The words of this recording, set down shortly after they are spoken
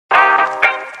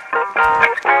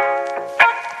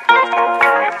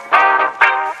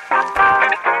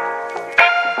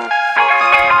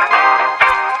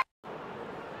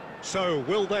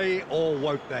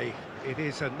won't they? It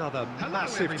is another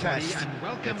massive test.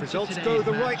 If results to go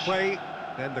the match. right way,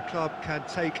 then the club can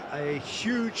take a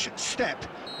huge step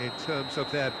in terms of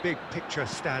their big picture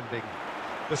standing.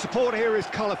 The support here is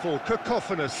colourful,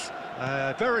 cacophonous,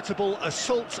 a veritable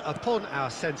assault upon our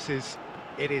senses.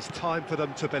 It is time for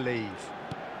them to believe.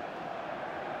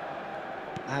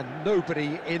 And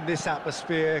nobody in this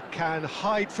atmosphere can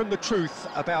hide from the truth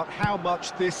about how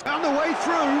much this... On the way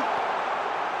through!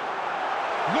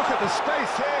 Look at the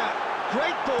space here.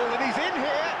 Great ball, and he's in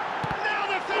here. Now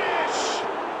the finish!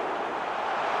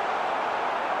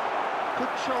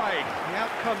 Good try. The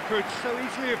outcome could so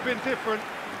easily have been different.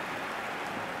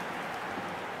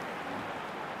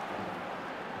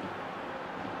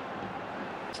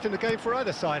 It's in the game for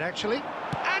either side, actually.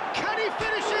 And can he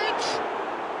finish it?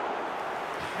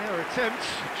 Fair attempt,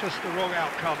 just the wrong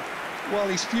outcome. Well,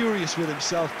 he's furious with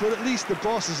himself, but at least the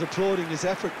boss is applauding his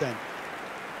effort then.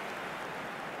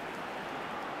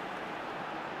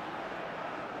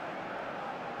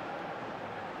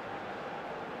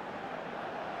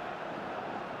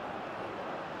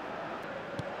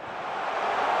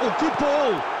 Oh, good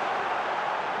ball!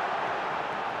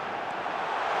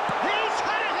 He's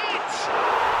had a hit!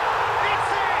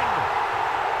 It's in!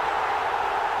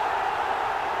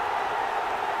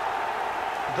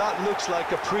 That looks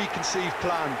like a preconceived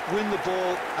plan. Win the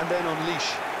ball and then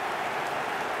unleash.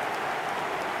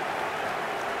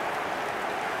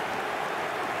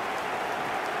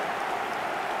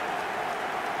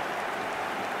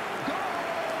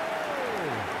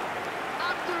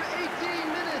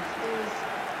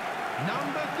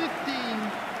 Number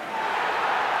 15.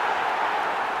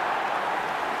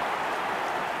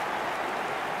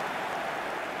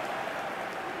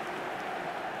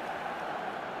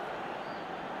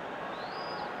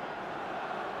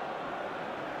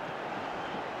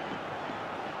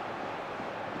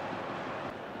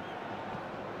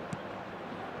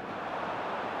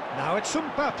 Now it's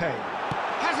Mbappe.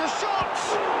 Has a shot!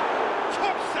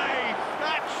 Top save!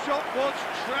 That shot was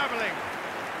travelling.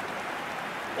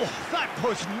 Oh, that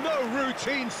was no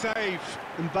routine save.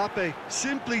 Mbappe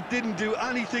simply didn't do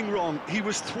anything wrong. He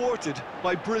was thwarted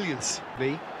by brilliance.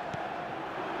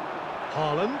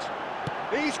 Haaland.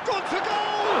 He's got to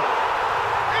goal!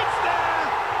 It's there!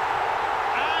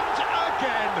 And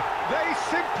again, they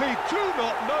simply do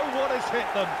not know what has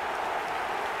hit them.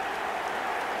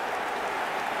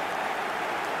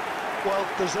 Well,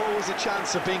 there's always a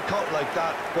chance of being caught like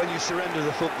that when you surrender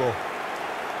the football.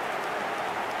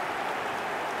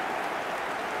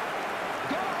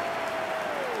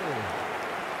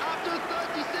 After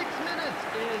 36 minutes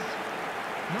is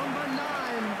number 9,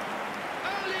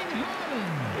 Erling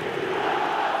Haaland.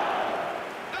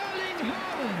 Erling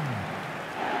Haaland.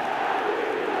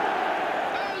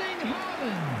 Erling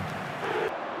Haaland.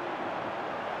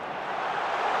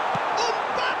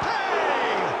 Mbappe!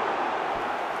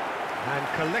 And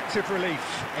collective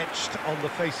relief etched on the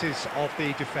faces of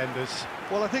the defenders.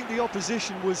 Well, I think the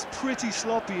opposition was pretty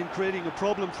sloppy in creating a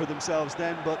problem for themselves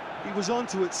then, but he was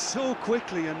onto it so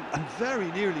quickly and very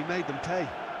nearly made them pay.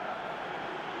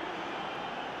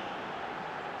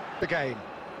 The game.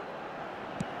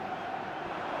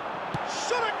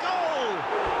 Shot a goal!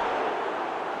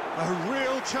 A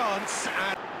real chance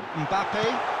at Mbappe.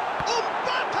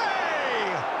 Mbappe!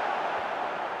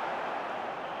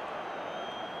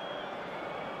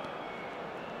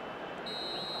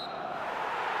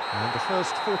 And the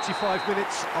first 45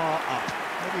 minutes are up.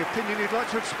 Any opinion you'd like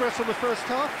to express on the first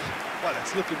half? Well,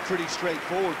 it's looking pretty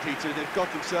straightforward, Peter. They've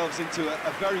got themselves into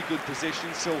a very good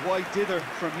position, so why dither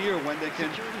from here when they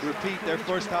can repeat their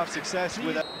first half success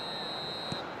with a...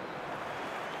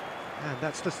 And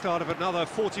that's the start of another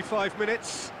 45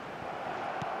 minutes.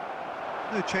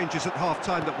 No changes at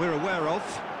half-time that we're aware of.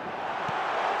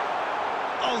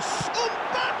 Oh,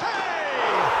 Mbappe!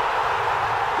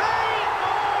 They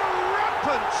are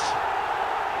rampant!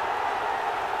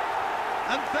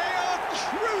 And they are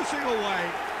cruising away.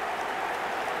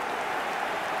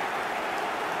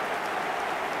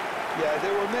 Yeah,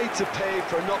 they were made to pay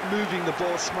for not moving the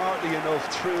ball smartly enough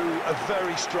through a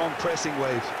very strong pressing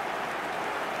wave.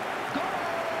 Goal!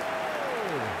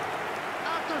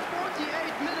 After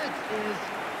 48 minutes is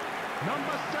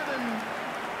number 7,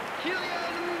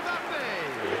 Kylian Mbappe.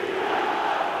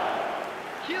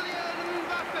 Kylian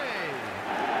Mbappe.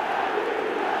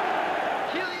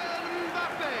 Kylian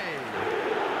Mbappe.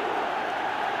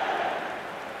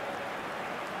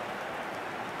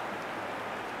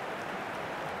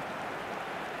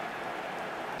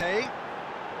 Hey.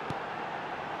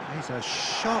 He's a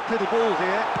sharp little ball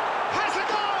here. Has a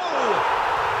goal!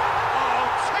 Oh,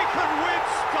 taken with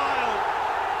style.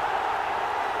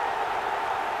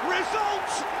 result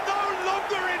no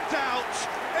longer in doubt.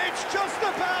 It's just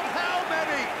about how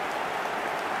many.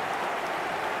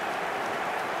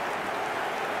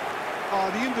 Oh,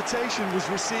 the invitation was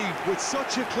received with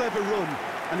such a clever run,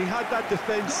 and he had that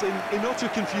defence in utter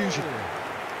confusion.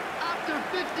 After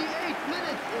 58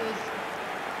 minutes is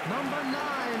number 9,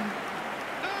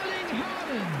 Erling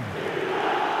Haaland.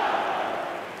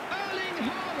 Erling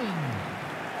Haaland.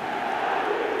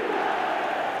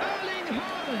 Erling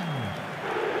Haaland.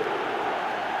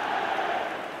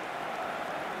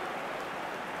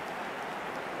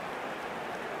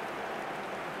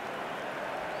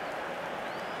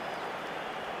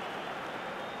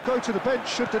 Go to the bench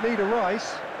should the need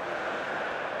arise.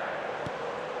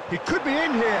 He could be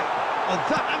in here. And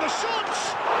that, and the shot!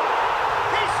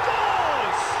 He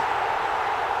scores!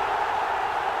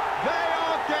 They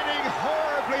are getting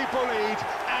horribly bullied,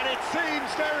 and it seems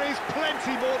there is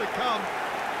plenty more to come.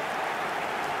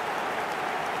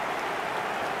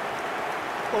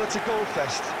 Well, it's a goal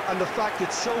fest, and the fact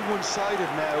it's so one-sided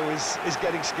now is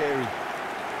getting scary.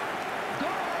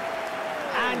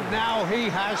 And now he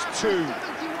has two.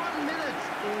 71 minutes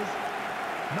is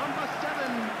number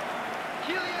 7,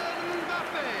 Kylian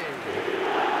Mbappe.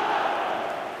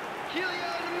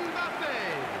 Kylian Mbappe.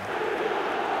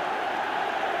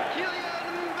 Kylian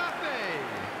Mbappe.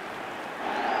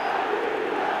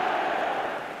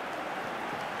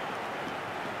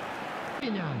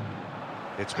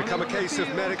 It's become a case of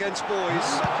men against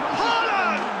boys.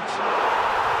 Haaland!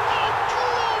 Oh,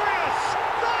 glorious!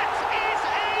 That is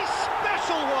a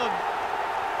special one!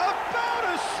 About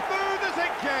as smooth as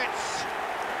it gets.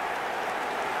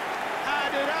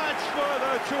 And it adds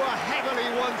further to a heavily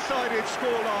one-sided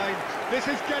scoreline. This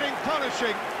is getting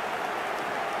punishing.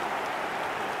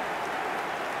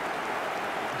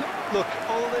 Look,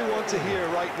 all they want to hear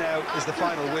right now is the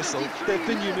final whistle. They've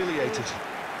been humiliated.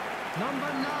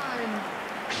 Number 9.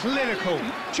 Clinical,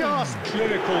 just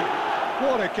clinical.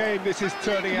 What a game this is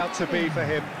turning out to be for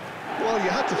him. Well, you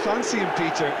had to fancy him,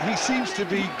 Peter. He seems to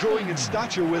be growing in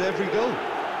stature with every goal.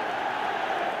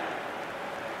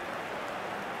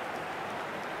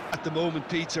 At the moment,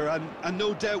 Peter, and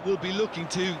no doubt will be looking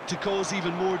to cause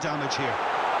even more damage here.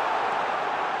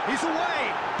 He's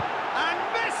away, and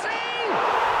Messi!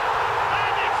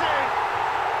 And it's in!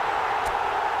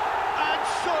 And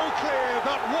so clear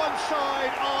that one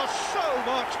side are so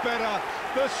much better.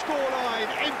 The scoreline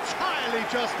entirely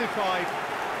justified.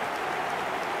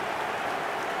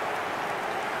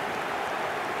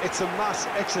 It's a mass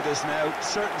exodus now.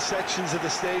 Certain sections of the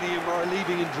stadium are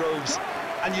leaving in droves,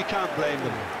 and you can't blame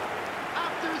them.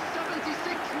 After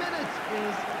 76 minutes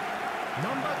is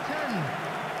number 10,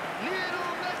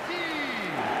 Lionel Messi.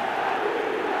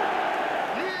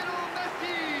 Lionel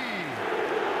Messi.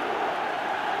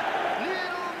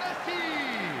 Lionel Messi.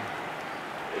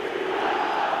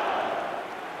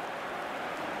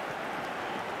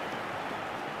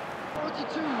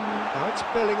 Now it's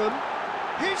Bellingham.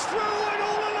 He's through and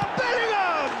all in the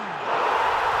Bellingham!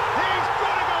 He's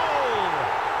got a goal!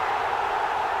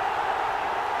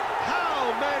 How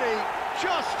many,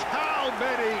 just how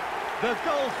many? The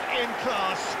gulf in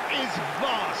class is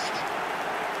vast.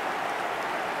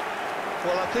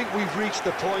 Well, I think we've reached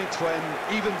the point when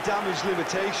even damage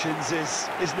limitations is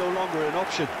no longer an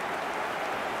option.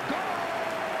 Goal!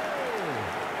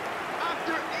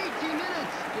 After 80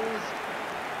 minutes is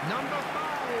number 5.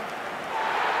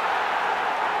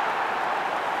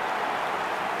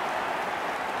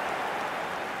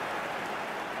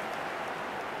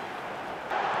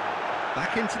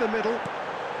 Back into the middle.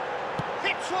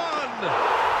 Hits one!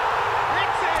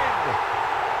 It's in!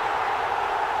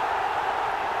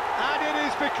 And it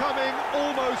is becoming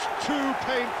almost too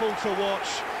painful to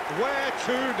watch. Where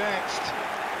to next?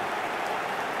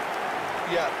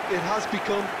 Yeah, it has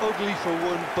become ugly for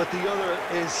one, but the other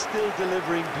is still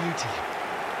delivering beauty.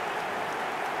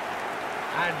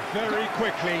 And very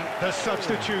quickly, the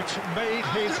substitute made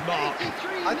his mark.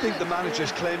 I think the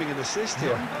manager's claiming an assist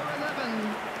here. Number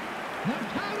 11,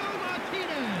 Lautaro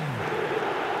Martinez.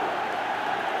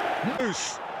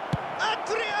 Loose.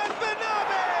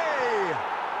 Kylianmbappe!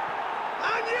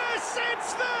 And yes,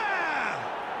 it's there!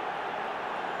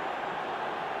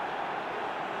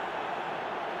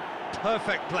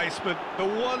 Perfect placement, the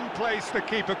one place the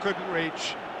keeper couldn't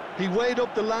reach. He weighed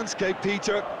up the landscape,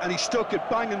 Peter, and he stuck it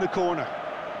bang in the corner.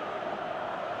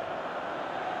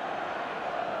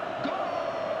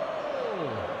 Goal!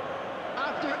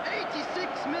 After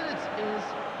 86 minutes is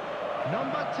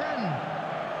number 10.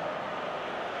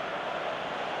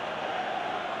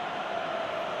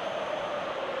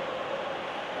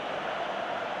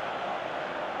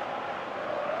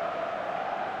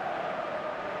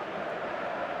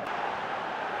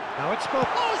 spot.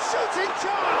 Oh, shooting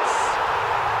chance!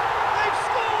 They've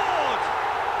scored!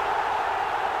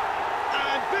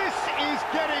 And this is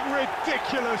getting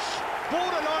ridiculous,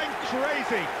 borderline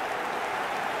crazy.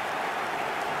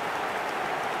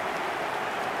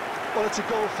 Well, it's a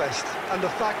goal fest, and the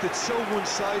fact it's so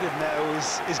one-sided now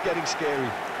is getting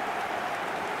scary.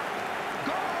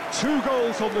 2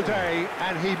 goals on the day,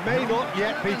 and he may not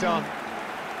yet be done.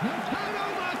 Lautaro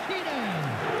Martinez.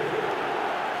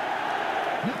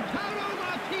 Lautaro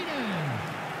Martinez.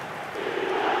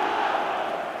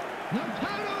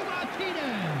 Lautaro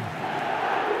Martinez.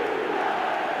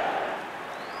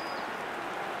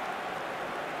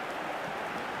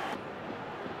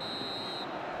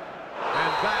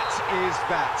 And that is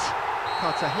that.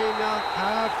 Cartagena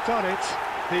have done it.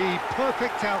 The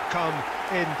perfect outcome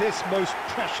in this most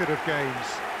pressured of games.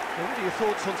 Well, what are your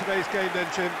thoughts on today's game then,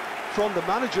 Jim? From the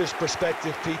manager's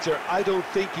perspective, Peter, I don't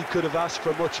think he could have asked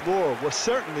for much more. Well,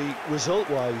 certainly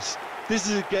result-wise. This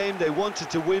is a game they wanted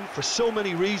to win for so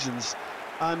many reasons,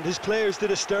 and his players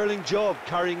did a sterling job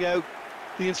carrying out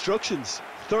the instructions.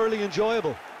 Thoroughly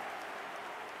enjoyable.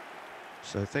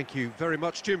 So thank you very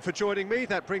much, Jim, for joining me.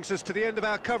 That brings us to the end of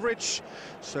our coverage.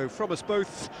 So from us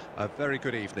both, a very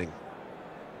good evening.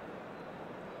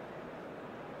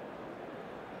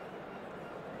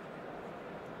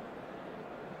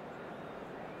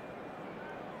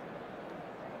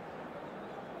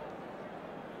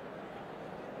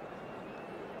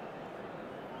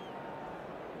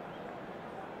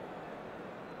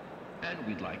 And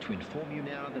we'd like to inform you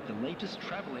now that the latest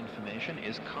travel information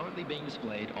is currently being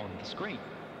displayed on the screen.